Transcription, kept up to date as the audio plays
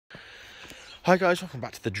Hi guys, welcome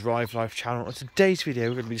back to the Drive Life channel. In today's video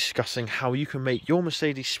we're going to be discussing how you can make your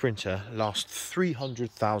Mercedes Sprinter last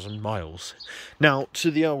 300,000 miles. Now,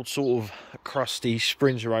 to the old sort of crusty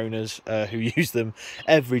Sprinter owners who use them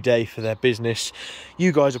every day for their business,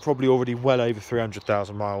 you guys are probably already well over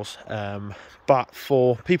 300,000 miles. But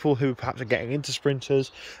for people who perhaps are getting into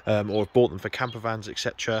Sprinters or have bought them for camper vans,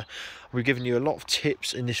 etc., we've given you a lot of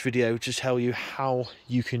tips in this video to tell you how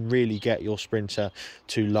you can really get your Sprinter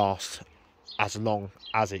to last as long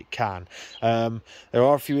as it can. There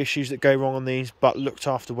are a few issues that go wrong on these, but looked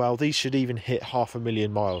after well, these should even hit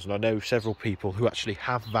 500,000 miles. And I know several people who actually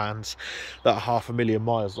have vans that are 500,000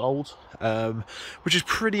 miles old, which is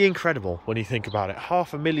pretty incredible when you think about it.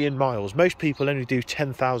 500,000 miles. Most people only do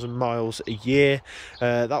 10,000 miles a year.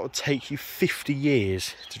 That would take you 50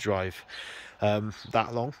 years to drive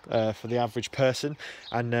that long for the average person,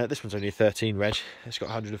 and this one's only a 13 reg. It's got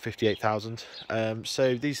 158,000.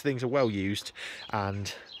 So these things are well used,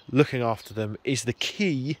 and looking after them is the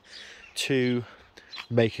key to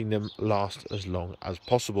making them last as long as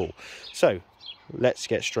possible. So let's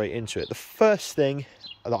get straight into it. The first thing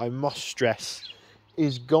that I must stress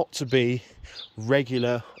is got to be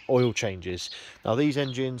regular oil changes. Now, these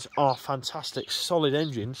engines are fantastic, solid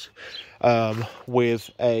engines with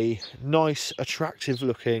a nice, attractive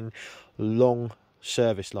looking, long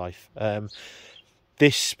service life.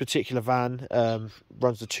 This particular van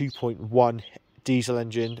runs the 2.1 diesel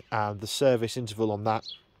engine, and the service interval on that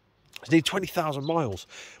is nearly 20,000 miles,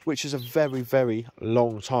 which is a very, very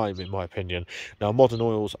long time in my opinion. Now, modern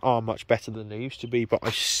oils are much better than they used to be, but I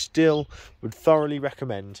still would thoroughly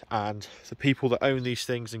recommend, and the people that own these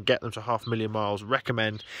things and get them to 500,000 miles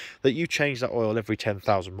recommend, that you change that oil every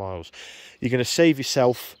 10,000 miles. You're going to save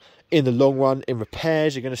yourself in the long run in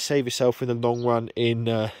repairs. You're going to save yourself in the long run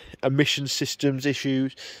in emission systems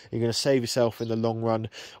issues. You're going to save yourself in the long run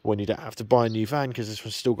when you don't have to buy a new van, because this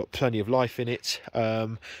one's still got plenty of life in it.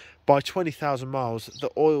 By 20,000 miles,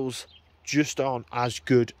 the oils just aren't as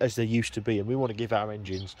good as they used to be, and we want to give our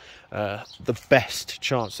engines the best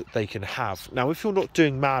chance that they can have. Now, if you're not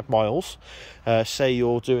doing mad miles, say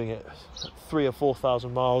you're doing it 3,000 or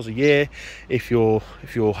 4,000 miles a year, if you're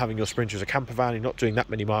having your Sprinter as a camper van, you're not doing that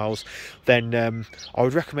many miles, then I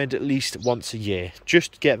would recommend at least once a year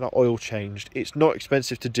just get that oil changed. It's not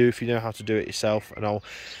expensive to do if you know how to do it yourself, and I'll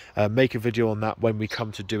make a video on that when we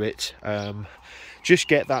come to do it. Just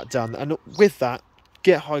get that done, and with that,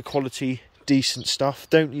 get high quality, decent stuff.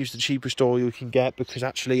 Don't use the cheapest oil you can get, because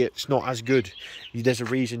actually it's not as good. There's a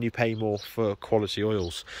reason you pay more for quality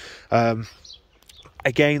oils.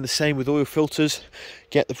 Again, the same with oil filters.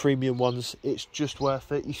 Get the premium ones. It's just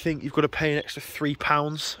worth it. You think you've got to pay an extra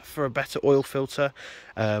 £3 for a better oil filter,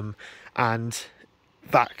 and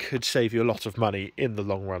that could save you a lot of money in the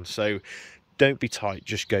long run. So don't be tight,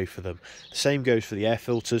 just go for them. The same goes for the air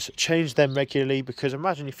filters. Change them regularly, because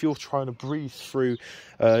imagine if you're trying to breathe through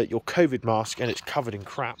your COVID mask and it's covered in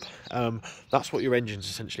crap. That's what your engine's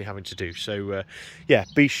essentially having to do. So yeah,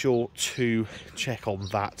 be sure to check on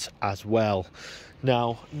that as well.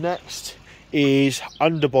 Now, next is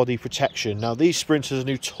underbody protection. Now, these Sprinters are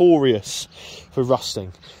notorious for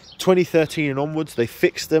rusting. 2013 and onwards, they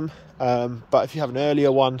fixed them, but if you have an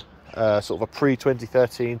earlier one, sort of a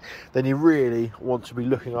pre-2013, then you really want to be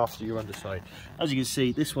looking after your underside. As you can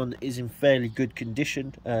see, this one is in fairly good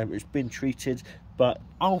condition. It's been treated, but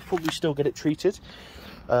I'll probably still get it treated.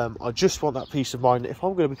 I just want that peace of mind. If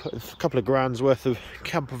I'm going to be putting a couple of grand's worth of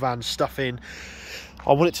camper van stuff in,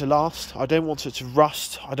 I want it to last. I don't want it to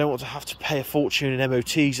rust. I don't want to have to pay a fortune in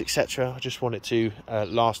MOTs, etc. I just want it to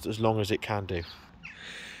last as long as it can do.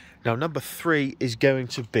 Now, number 3 is going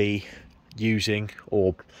to be using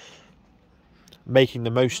or making the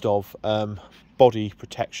most of body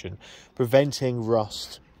protection, preventing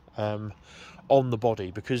rust on the body,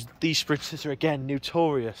 because these Sprinters are again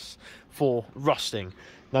notorious for rusting.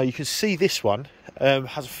 Now, you can see this one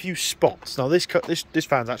has a few spots. Now, this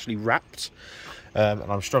van's actually wrapped, and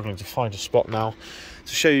I'm struggling to find a spot now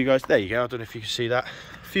to show you guys. There you go. I don't know if you can see that.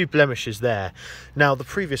 A few blemishes there. Now, the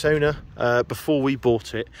previous owner, before we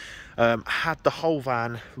bought it, had the whole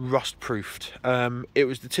van rust proofed. It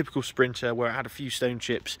was the typical Sprinter where it had a few stone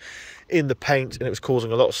chips in the paint and it was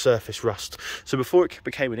causing a lot of surface rust. So before it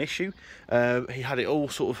became an issue, he had it all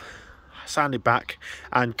sort of sanded back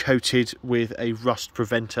and coated with a rust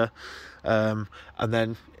preventer, and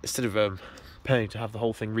then instead of paying to have the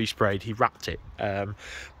whole thing resprayed, he wrapped it.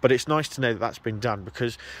 But it's nice to know that that's been done,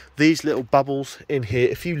 because these little bubbles in here,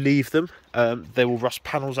 if you leave them, they will rust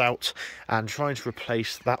panels out, and trying to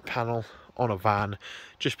replace that panel on a van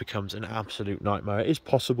just becomes an absolute nightmare. It is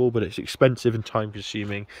possible, but it's expensive and time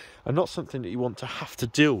consuming, and not something that you want to have to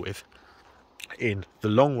deal with. in the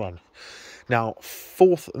long run. Now,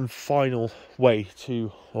 fourth and final way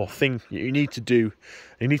to, or thing you need to do,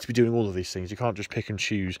 you need to be doing all of these things, you can't just pick and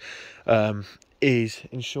choose, is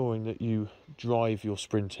ensuring that you drive your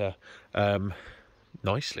Sprinter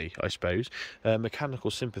nicely, I suppose.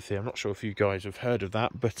 Mechanical sympathy, I'm not sure if you guys have heard of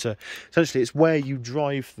that, but essentially it's where you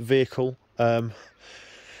drive the vehicle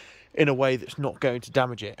in a way that's not going to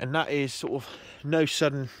damage it, and that is sort of no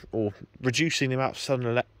sudden, or reducing the amount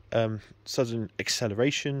of sudden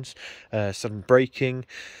accelerations, sudden braking,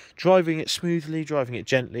 driving it smoothly, driving it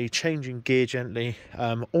gently, changing gear gently.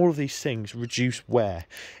 All of these things reduce wear.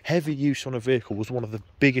 Heavy use on a vehicle was one of the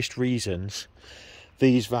biggest reasons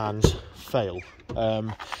these vans fail.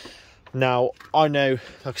 Now, I know,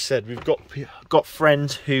 like I said, we've got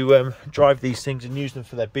friends who drive these things and use them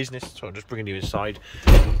for their business. So I'm just bringing you inside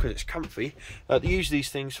because it's comfy. They use these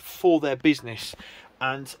things for their business,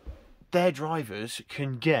 and their drivers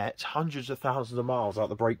can get hundreds of thousands of miles out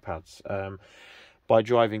the brake pads by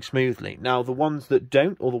driving smoothly. Now, the ones that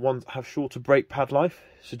don't, or the ones that have shorter brake pad life,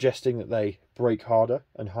 suggesting that they brake harder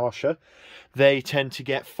and harsher, they tend to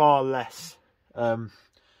get far less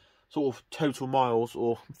sort of total miles,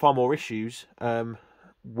 or far more issues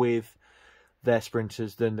with their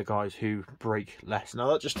Sprinters than the guys who brake less. Now,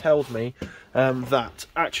 that just tells me that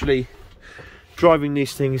actually driving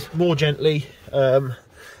these things more gently,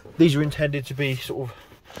 these are intended to be sort of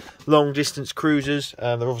long distance cruisers.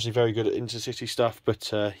 They're obviously very good at intercity stuff,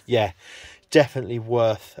 but yeah, definitely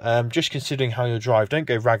worth just considering how you drive. Don't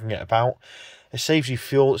go ragging it about. It saves you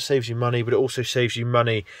fuel, it saves you money, but it also saves you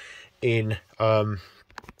money in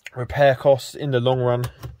repair costs in the long run.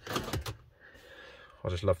 I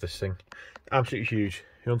just love this thing. Absolutely huge.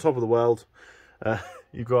 You're on top of the world.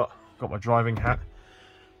 You've got my driving hat.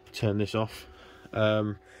 Turn this off.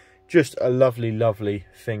 Just a lovely, lovely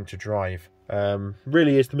thing to drive.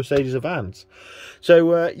 Really is the Mercedes of vans.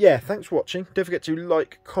 So yeah, thanks for watching. Don't forget to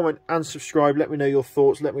like, comment and subscribe. Let me know your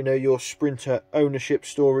thoughts. Let me know your Sprinter ownership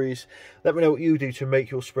stories. Let me know what you do to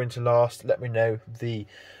make your Sprinter last. Let me know the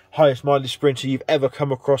highest mileage Sprinter you've ever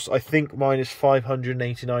come across. I think mine is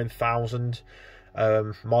 589,000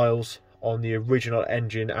 miles on the original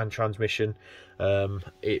engine and transmission.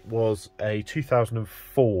 It was a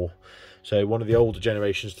 2004, so one of the older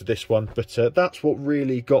generations to this one, but that's what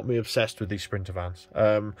really got me obsessed with these Sprinter vans.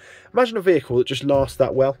 Imagine a vehicle that just lasts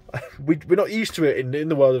that well. We're not used to it in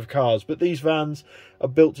the world of cars, but these vans are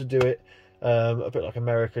built to do it. A bit like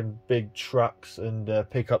American big trucks and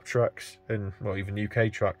pickup trucks, and well, even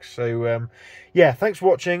UK trucks. So yeah, thanks for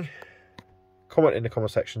watching. Comment in the comment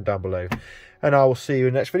section down below, and I will see you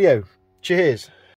in the next video. Cheers.